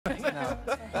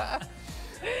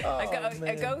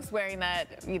a ghost wearing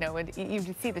that, you know,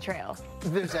 you'd see the trail.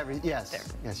 There's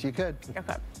yes, yes, you could.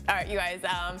 Okay. All right, you guys,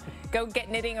 go get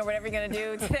knitting or whatever you're going to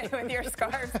do today with your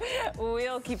scarves.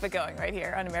 We'll keep it going right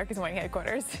here on America's Morning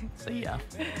Headquarters. See ya.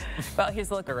 Well,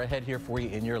 here's a look ahead here for you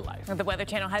in your life. The Weather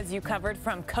Channel has you covered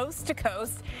from coast to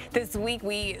coast. This week,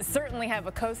 we certainly have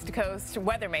a coast-to-coast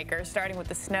weather maker, starting with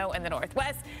the snow in the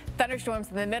northwest, thunderstorms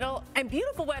in the middle, and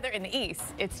beautiful weather in the east.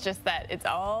 It's just that it's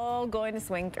all going to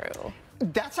swing through.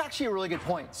 That's actually a really good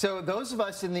point. So those of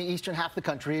us in the eastern half of the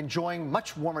country enjoying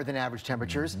much warmer than average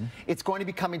temperatures, it's going to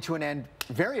be coming to an end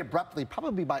very abruptly,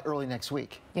 probably by early next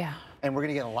week. Yeah. And we're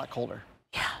going to get a lot colder.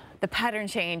 Yeah. The pattern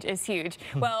change is huge.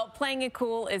 Well, playing it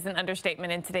cool is an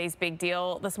understatement in today's big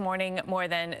deal. This morning, more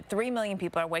than 3 million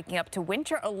people are waking up to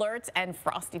winter alerts and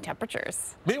frosty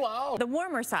temperatures. Meanwhile, the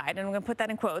warmer side, and I'm going to put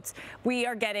that in quotes, we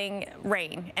are getting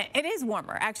rain. It is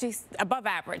warmer, actually above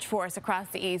average for us across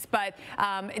the east, but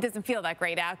it doesn't feel that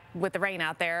great out with the rain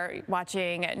out there.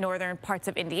 Watching northern parts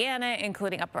of Indiana,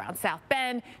 including up around South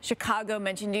Bend, Chicago,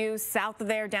 mentioned you, south of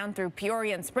there down through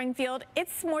Peoria and Springfield.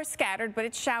 It's more scattered, but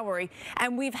it's showery,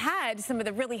 and we've had some of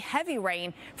the really heavy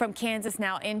rain from Kansas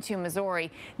now into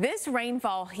Missouri. This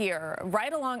rainfall here,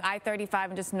 right along I-35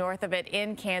 and just north of it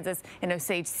in Kansas, in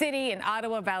Osage City, in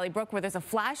Ottawa, Valley Brook, where there's a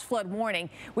flash flood warning.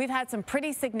 We've had some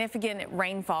pretty significant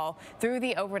rainfall through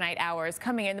the overnight hours,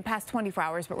 coming in the past 24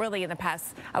 hours, but really in the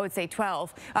past, I would say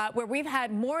 12, where we've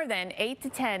had more than 8 to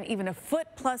 10, even a foot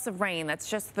plus of rain. That's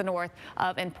just to the north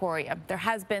of Emporia. There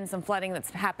has been some flooding that's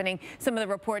happening. Some of the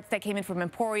reports that came in from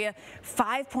Emporia,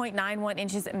 5.91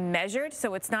 inches measured,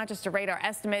 so it's not just a radar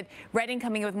estimate. Reading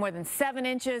coming in with more than 7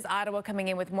 inches, Ottawa coming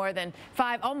in with more than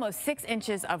 5, almost 6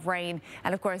 inches of rain.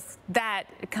 And of course, that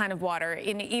kind of water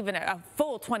in even a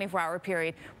full 24-hour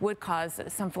period would cause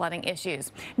some flooding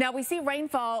issues. Now we see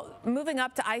rainfall moving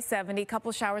up to I-70, a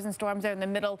couple showers and storms there in the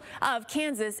middle of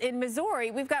Kansas. In Missouri,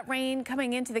 we've got rain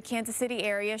coming into the Kansas City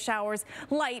area, showers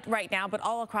light right now, but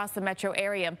all across the metro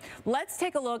area. Let's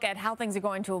take a look at how things are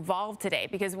going to evolve today,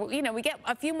 because, you know, we get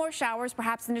a few more showers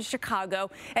perhaps into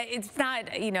Chicago. It's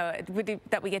not, you know,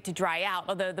 that we get to dry out,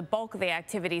 although the bulk of the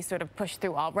activity sort of pushed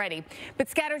through already. But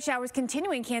scattered showers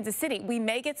continue in Kansas City. We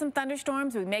may get some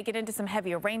thunderstorms. We may get into some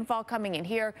heavier rainfall coming in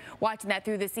here, watching that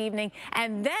through this evening.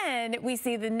 And then we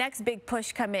see the next big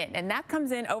push come in, and that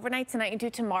comes in overnight tonight into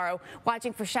tomorrow,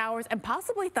 watching for showers and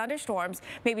possibly thunderstorms,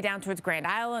 maybe down towards Grand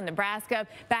Island, Nebraska,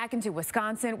 back into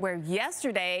Wisconsin, where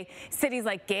yesterday, cities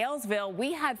like Galesville,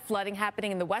 we had flooding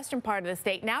happening in the western part of the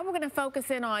state. Now we're going to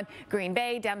focus in on Green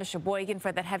Bay down to Sheboygan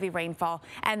for that heavy rainfall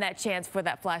and that chance for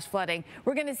that flash flooding.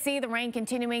 We're going to see the rain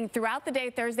continuing throughout the day,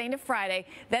 Thursday into Friday.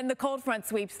 Then the cold front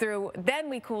sweeps through. Then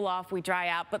we cool off, we dry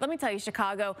out. But let me tell you,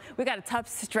 Chicago, we got a tough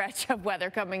stretch of weather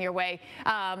coming your way.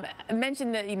 I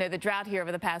mentioned that, you know, the drought here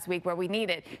over the past week where we need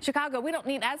it. Chicago, we don't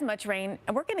need as much rain,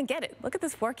 and we're going to get it. Look at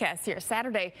this forecast here.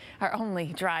 Saturday, our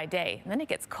only dry day. And then it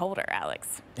gets colder,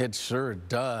 Alex. It sure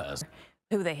does.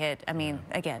 Who they hit. I mean,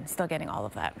 again, still getting all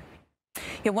of that.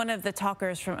 Yeah, one of the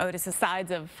talkers from Otis's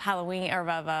sides of Halloween or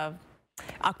of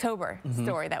October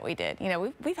story that we did. You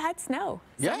know, we've had snow,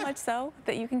 so much so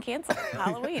that you can cancel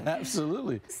Halloween.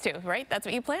 Absolutely. Right? That's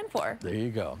what you plan for. There you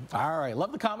go. All right.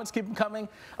 Love the comments. Keep them coming.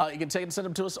 You can take and send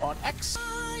them to us on X.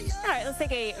 All right. Let's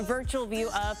take a virtual view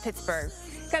of Pittsburgh.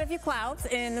 Got a few clouds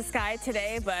in the sky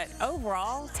today, but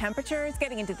overall, temperatures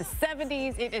getting into the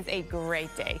 70s. It is a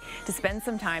great day to spend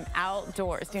some time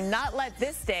outdoors. Do not let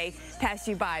this day pass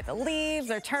you by. The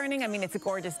leaves are turning. I mean, it's a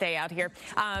gorgeous day out here.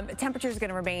 Temperatures are going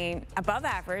to remain above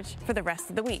average for the rest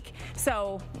of the week.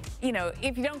 So, you know,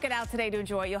 if you don't get out today to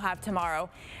enjoy, you'll have tomorrow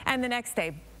and the next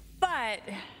day. But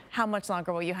how much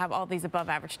longer will you have all these above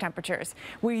average temperatures?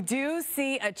 We do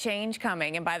see a change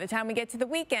coming, and by the time we get to the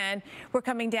weekend, we're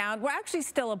coming down. We're actually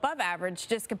still above average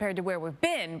just compared to where we've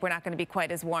been. We're not going to be quite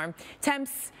as warm.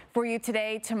 Temps for you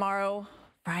today, tomorrow,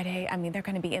 Friday, I mean, they're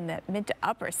going to be in the mid to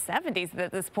upper 70s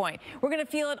at this point. We're going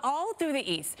to feel it all through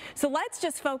the east. So let's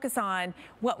just focus on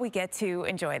what we get to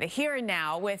enjoy, the here and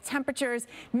now, with temperatures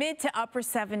mid to upper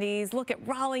 70s. Look at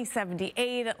Raleigh,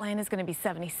 78. Atlanta's going to be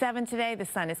 77 today. The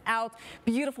sun is out.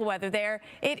 Beautiful weather there.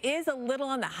 It is a little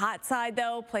on the hot side,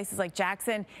 though. Places like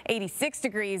Jackson, 86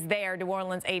 degrees there. New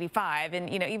Orleans, 85.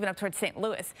 And, you know, even up towards St.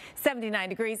 Louis, 79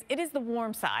 degrees. It is the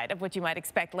warm side of what you might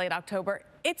expect late October.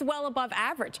 It's well above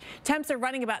average. Temps are running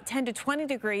running about 10 to 20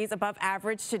 degrees above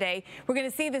average today. We're going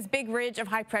to see this big ridge of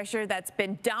high pressure that's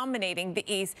been dominating the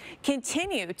east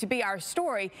continue to be our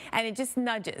story, and it just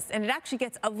nudges, and it actually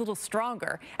gets a little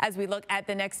stronger as we look at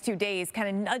the next 2 days, kind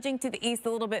of nudging to the east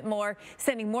a little bit more,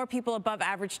 sending more people above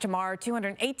average tomorrow,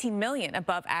 218 million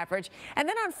above average. And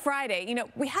then on Friday, you know,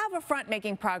 we have a front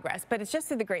making progress, but it's just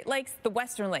through the Great Lakes, the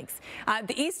western lakes.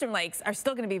 The eastern lakes are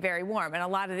still going to be very warm, and a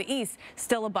lot of the east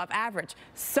still above average.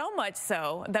 So much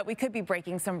so that we could be breaking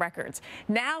some records.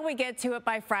 Now we get to it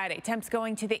by Friday. Temps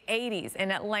going to the 80s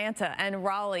in Atlanta and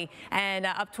Raleigh, and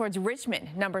up towards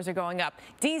Richmond. Numbers are going up.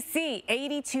 D.C.,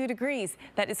 82 degrees.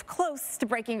 That is close to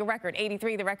breaking a record.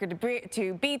 83, the record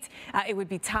to beat. It would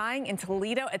be tying in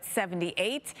Toledo at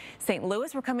 78. St.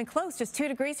 Louis, we're coming close, just 2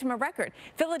 degrees from a record.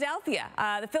 Philadelphia,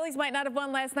 the Phillies might not have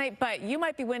won last night, but you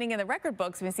might be winning in the record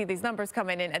books. We see these numbers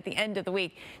coming in at the end of the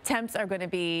week. Temps are going to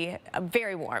be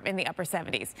very warm in the upper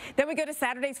 70s. Then we go to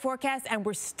Saturday's forecast, and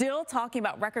we're still talking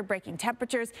about record-breaking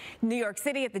temperatures. New York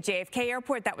City at the JFK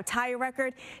airport, that would tie a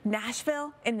record.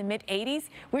 Nashville in the mid-80s.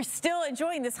 We're still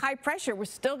enjoying this high pressure. We're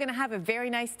still going to have a very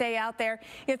nice day out there.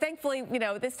 You know, thankfully, you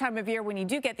know, this time of year when you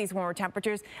do get these warmer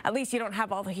temperatures, at least you don't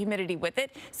have all the humidity with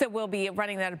it. So we'll be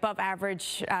running that above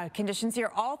average conditions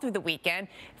here all through the weekend.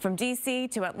 From D.C.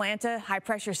 to Atlanta, high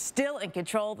pressure still in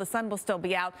control. The sun will still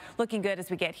be out, looking good as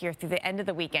we get here through the end of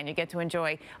the weekend. You get to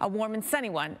enjoy a warm and sunny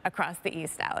one across the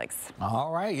east, Alex.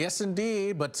 All right, yes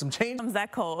indeed, but some change. Comes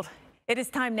that cold. It is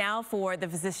time now for the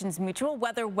Physicians Mutual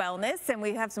Weather Wellness, and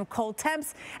we have some cold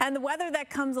temps and the weather that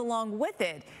comes along with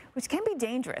it, which can be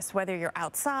dangerous, whether you're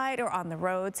outside or on the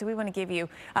road. So we want to give you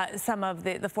some of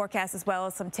the forecast as well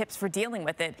as some tips for dealing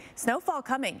with it. Snowfall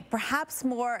coming. Perhaps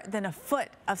more than a foot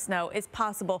of snow is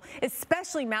possible,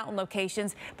 especially mountain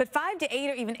locations, but 5 to 8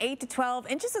 or even 8 to 12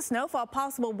 inches of snowfall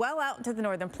possible well out into the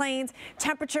northern plains.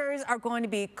 Temperatures are going to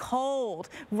be cold,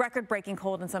 record-breaking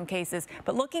cold in some cases,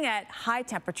 but looking at high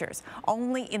temperatures,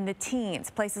 only in the teens.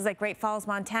 Places like Great Falls,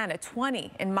 Montana,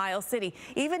 20 in Miles City,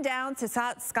 even down to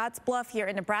Scotts Bluff here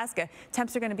in Nebraska.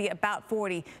 Temps are going to be about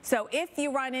 40. So if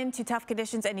you run into tough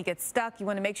conditions and you get stuck, you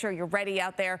want to make sure you're ready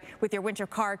out there with your winter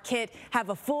car kit. Have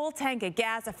a full tank of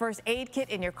gas, a first aid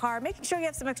kit in your car, making sure you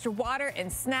have some extra water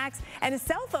and snacks and a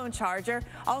cell phone charger.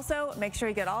 Also, make sure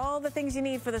you get all the things you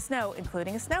need for the snow,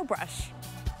 including a snow brush.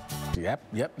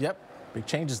 Yep. Big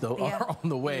changes, though, are on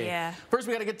the way. Yeah. First,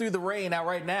 we got to get through the rain. Now,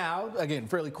 right now, again,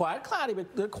 fairly quiet, cloudy,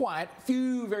 but they're quiet.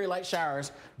 Few very light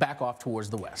showers back off towards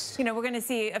the west. You know, we're going to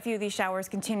see a few of these showers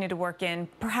continue to work in,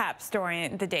 perhaps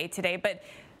during the day today, but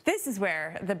this is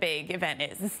where the big event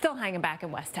is. It's still hanging back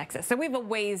in West Texas. So we have a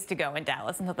ways to go in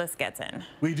Dallas until this gets in.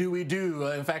 We do.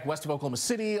 In fact, west of Oklahoma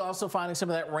City, also finding some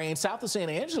of that rain. South of San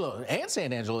Angelo and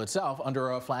San Angelo itself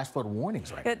under flash flood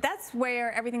warnings right now. That's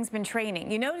where everything's been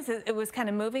training. You notice it was kind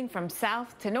of moving from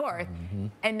south to north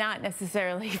and not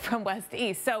necessarily from west to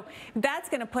east. So that's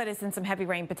going to put us in some heavy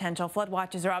rain potential. Flood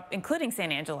watches are up, including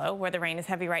San Angelo, where the rain is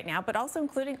heavy right now, but also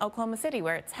including Oklahoma City,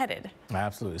 where it's headed.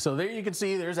 Absolutely. So there you can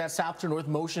see there's that south to north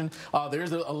motion.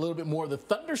 There's a little bit more of the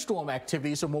thunderstorm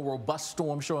activity, so more robust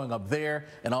storm showing up there,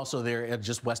 and also there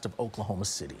just west of Oklahoma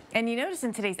City. And you notice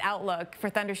in today's outlook for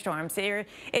thunderstorms,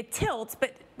 it tilts,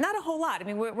 but not a whole lot. I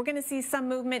mean, we're going to see some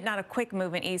movement, not a quick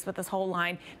movement east with this whole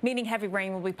line, meaning heavy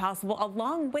rain will be possible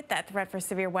along with that threat for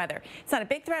severe weather. It's not a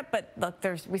big threat, but look,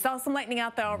 we saw some lightning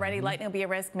out there already. Lightning will be a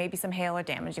risk, maybe some hail or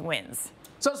damaging winds.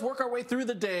 So let's work our way through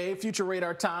the day. Future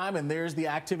radar time, and there's the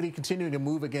activity continuing to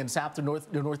move again south to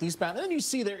northeastbound. And then you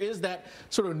see there is that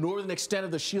sort of northern extent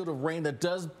of the shield of rain that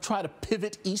does try to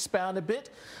pivot eastbound a bit.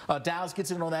 Dallas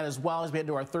gets in on that as well as we head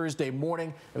into our Thursday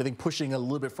morning. Everything pushing a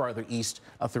little bit farther east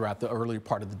throughout the early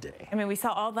part of the day. I mean, we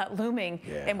saw all that looming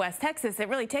in West Texas. It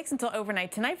really takes until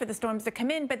overnight tonight for the storms to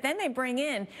come in, but then they bring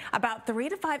in about 3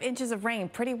 to 5 inches of rain,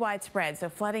 pretty widespread. So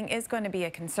flooding is going to be a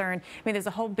concern. I mean, there's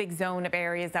a whole big zone of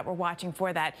areas that we're watching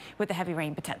for that with the heavy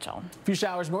rain potential. A few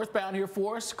showers northbound here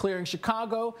for us, clearing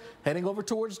Chicago, heading over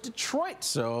towards Detroit.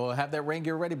 So have that rain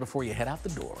gear ready before you head out the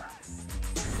door.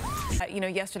 You know,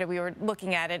 yesterday we were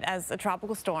looking at it as a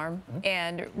tropical storm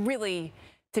and really,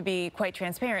 to be quite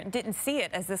transparent, didn't see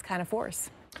it as this kind of force.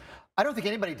 I don't think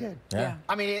anybody did. Yeah.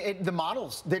 I mean, the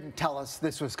models didn't tell us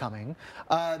this was coming.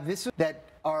 That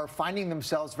are finding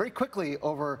themselves very quickly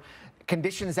over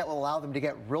conditions that will allow them to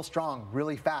get real strong,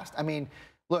 really fast. I mean,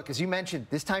 look, as you mentioned,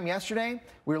 this time yesterday,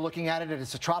 we were looking at it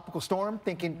as a tropical storm,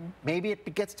 thinking maybe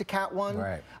it gets to Cat 1.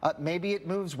 Right. Maybe it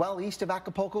moves well east of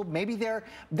Acapulco. Maybe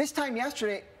this time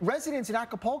yesterday, residents in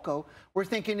Acapulco were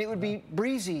thinking it would be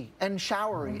breezy and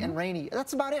showery and rainy.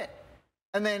 That's about it.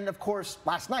 And then, of course,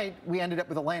 last night, we ended up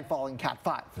with a landfall in Cat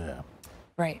 5. Yeah.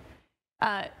 Right.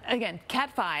 Again,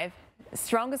 Cat 5.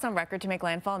 strongest on record to make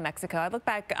landfall in Mexico. I look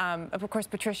back, of course,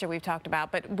 Patricia we've talked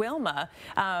about, but Wilma,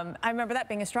 I remember that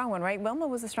being a strong one, right? Wilma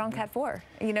was a strong Cat 4,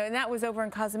 and that was over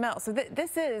in Cozumel. So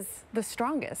this is the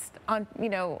strongest on,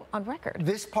 on record.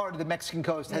 This part of the Mexican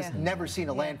coast has never seen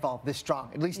a landfall this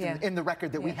strong, at least in the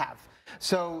record that we have.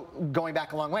 So going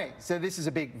back a long way. So this is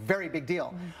a very big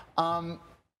deal.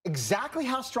 Exactly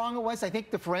how strong it was, I think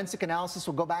the forensic analysis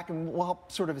will go back and we'll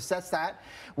help sort of assess that.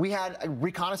 We had a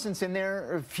reconnaissance in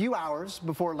there a few hours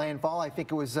before landfall. I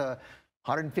think it was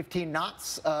 115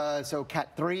 knots, so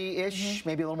Cat 3-ish,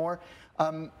 maybe a little more.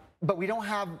 But we don't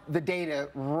have the data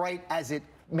right as it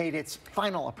made its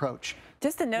final approach.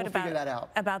 Just a note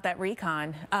about that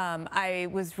recon. I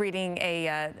was reading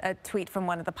a tweet from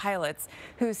one of the pilots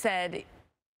who said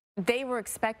they were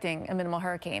expecting a minimal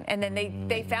hurricane, and then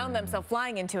they found themselves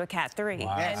flying into a Cat 3.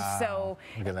 Wow. And so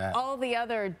all the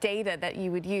other data that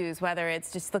you would use, whether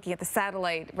it's just looking at the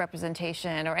satellite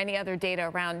representation or any other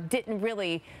data around, didn't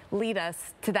really lead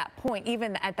us to that point,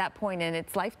 even at that point in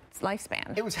its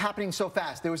lifespan. It was happening so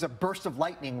fast. There was a burst of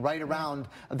lightning right around.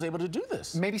 I was able to do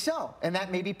this. Maybe so, and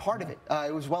that may be part of it.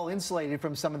 It was well insulated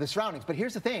from some of the surroundings. But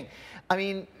here's the thing. I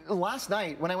mean, last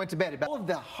night when I went to bed, all of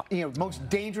the most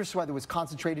dangerous weather was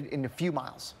concentrated in a few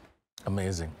miles.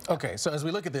 Amazing. Okay, so as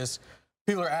we look at this,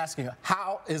 people are asking,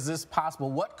 how is this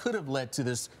possible? What could have led to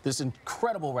this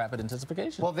incredible rapid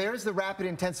intensification? Well, there's the rapid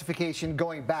intensification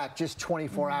going back just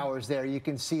 24 hours there. You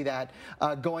can see that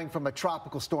going from a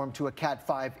tropical storm to a Cat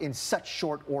 5 in such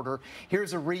short order.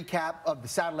 Here's a recap of the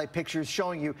satellite pictures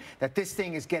showing you that this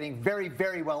thing is getting very,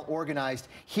 very well organized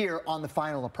here on the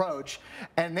final approach.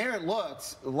 And there it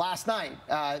looks last night.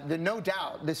 No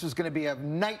doubt this was going to be a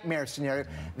nightmare scenario.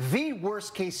 The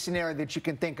worst case scenario that you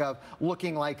can think of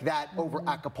looking like that over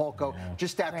Acapulco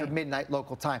just after midnight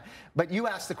local time. But you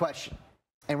asked the question,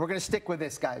 and we're going to stick with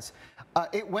this, guys.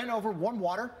 It went over warm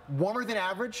water, warmer than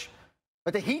average,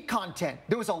 but the heat content,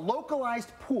 there was a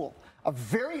localized pool of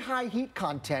very high heat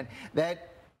content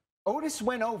that Otis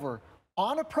went over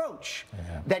on approach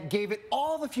that gave it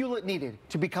all the fuel it needed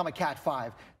to become a Cat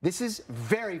 5. This is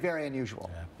very, very unusual.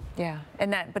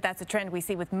 But that's a trend we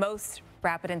see with most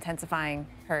rapid intensifying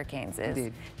hurricanes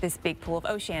is this big pool of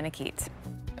oceanic heat.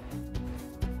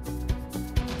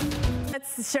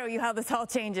 Let's show you how this all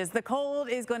changes. The cold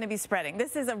is going to be spreading.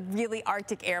 This is a really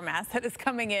Arctic air mass that is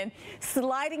coming in,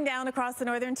 sliding down across the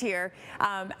northern tier.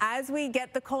 As we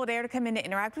get the cold air to come in to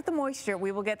interact with the moisture,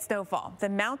 we will get snowfall. The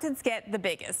mountains get the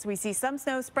biggest. We see some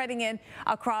snow spreading in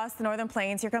across the northern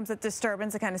plains. Here comes a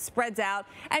disturbance that kind of spreads out.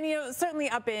 And, certainly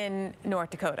up in North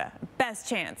Dakota, best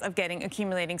chance of getting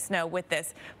accumulating snow with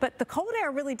this. But the cold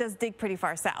air really does dig pretty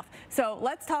far south. So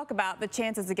let's talk about the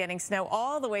chances of getting snow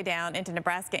all the way down into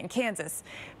Nebraska and Kansas.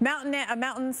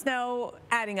 Mountain snow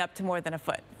adding up to more than a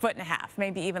foot and a half,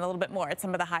 maybe even a little bit more at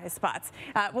some of the highest spots.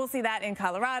 We'll see that in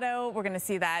Colorado. We're going to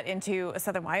see that into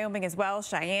southern Wyoming as well.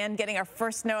 Cheyenne getting our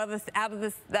first snow out of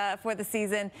this for the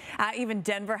season. Even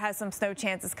Denver has some snow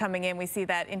chances coming in. We see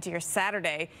that into your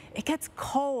Saturday. It gets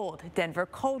cold, Denver,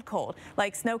 cold.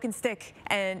 Like snow can stick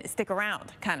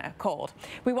around kind of cold.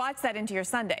 We watch that into your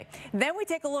Sunday. Then we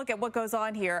take a look at what goes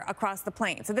on here across the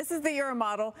plains. So this is the Euro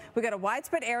model. We got a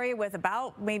widespread area with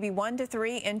about maybe 1 to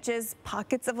 3 inches,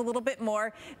 pockets of a little bit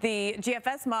more. The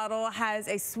GFS model has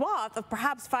a swath of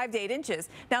perhaps 5 to 8 inches.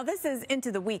 Now this is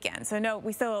into the weekend, so no,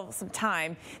 we still have some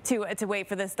time to wait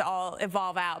for this to all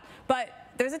evolve out. But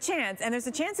there's a chance, and there's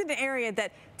a chance in an area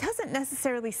that doesn't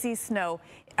necessarily see snow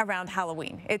around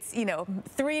Halloween. It's, 3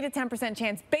 to 10%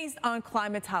 chance based on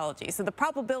climatology. So the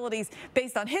probabilities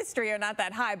based on history are not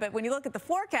that high. But when you look at the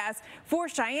forecast for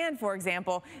Cheyenne, for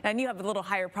example, and you have a little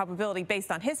higher probability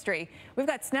based on history, we've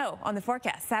got snow on the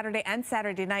forecast Saturday and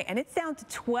Saturday night, and it's down to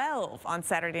 12 on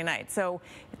Saturday night. So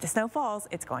if the snow falls,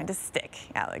 it's going to stick,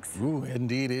 Alex. Ooh,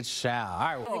 indeed it shall.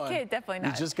 All right, the kid, definitely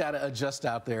not. You just got to adjust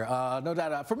out there. No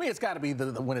doubt. For me, it's got to be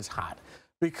when it's hot.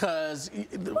 Because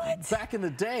back in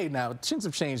the day, now things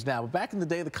have changed now, but back in the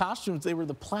day, the costumes, they were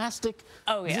the plastic.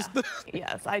 Oh, yeah.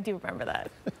 Yes, I do remember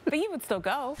that. But you would still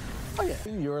go. Oh, yeah,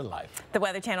 in your life. The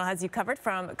Weather Channel has you covered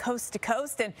from coast to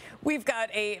coast, and we've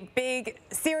got a big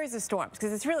series of storms,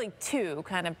 because it's really 2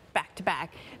 kind of back to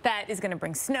back, that is going to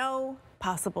bring snow,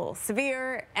 possible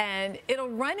severe, and it'll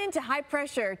run into high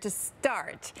pressure to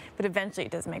start, but eventually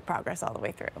it does make progress all the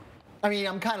way through. I mean,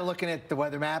 I'm kind of looking at the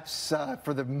weather maps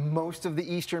for the most of the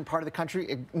eastern part of the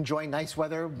country, enjoying nice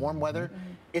weather, warm weather.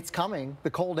 It's coming, the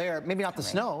cold air, maybe not the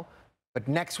snow, but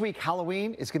next week,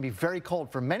 Halloween, is going to be very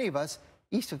cold for many of us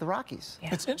east of the Rockies.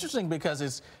 Yeah. It's interesting because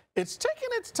it's taking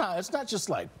its time. It's not just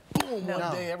like boom,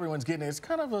 one day everyone's getting it. It's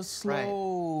kind of a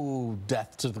slow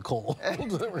death to the cold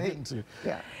that we're getting to.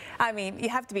 Yeah. I mean, you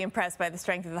have to be impressed by the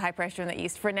strength of the high pressure in the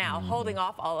east for now, holding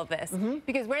off all of this.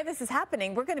 Because where this is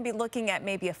happening, we're going to be looking at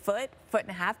maybe a foot and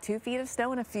a half, 2 feet of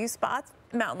snow in a few spots,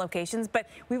 mountain locations, but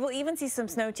we will even see some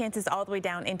snow chances all the way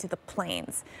down into the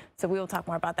plains. So we will talk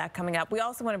more about that coming up. We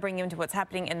also want to bring you into what's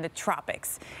happening in the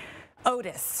tropics.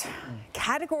 Otis,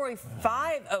 Category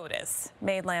 5 Otis,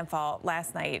 made landfall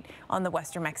last night on the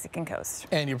western Mexican coast.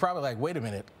 And you're probably like, wait a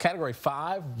minute, Category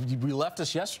 5? We left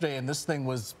us yesterday and this thing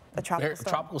was a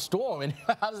tropical storm. And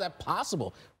how is that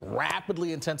possible?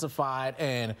 Rapidly intensified.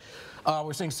 And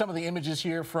we're seeing some of the images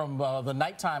here from the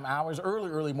nighttime hours,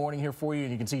 early morning here for you.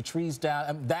 And you can see trees down.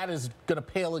 And that is going to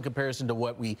pale in comparison to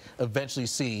what we eventually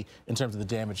see in terms of the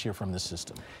damage here from this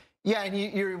system. Yeah, and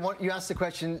you asked the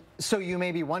question, so you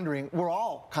may be wondering, we're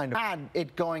all kind of had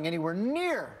it going anywhere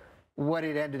near what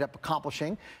it ended up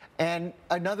accomplishing. And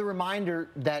another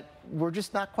reminder that we're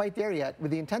just not quite there yet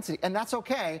with the intensity. And that's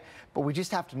okay, but we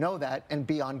just have to know that and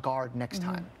be on guard next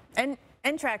time.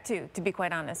 And track too, to be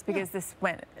quite honest, because this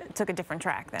took a different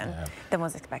track than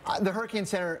was expected. The Hurricane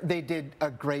Center, they did a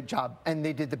great job, and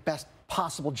they did the best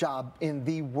possible job in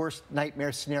the worst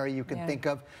nightmare scenario you can think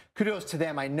of. Kudos to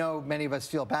them. I know many of us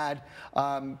feel bad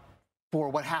for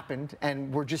what happened,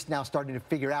 and we're just now starting to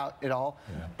figure out it all.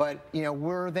 But you know,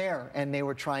 we're there, and they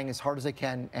were trying as hard as they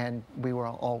can, and we were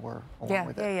all were along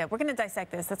with it. Yeah. We're going to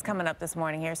dissect this. That's coming up this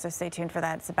morning here, so stay tuned for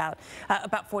that. It's about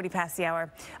 40 past the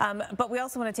hour. But we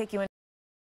also want to take you in.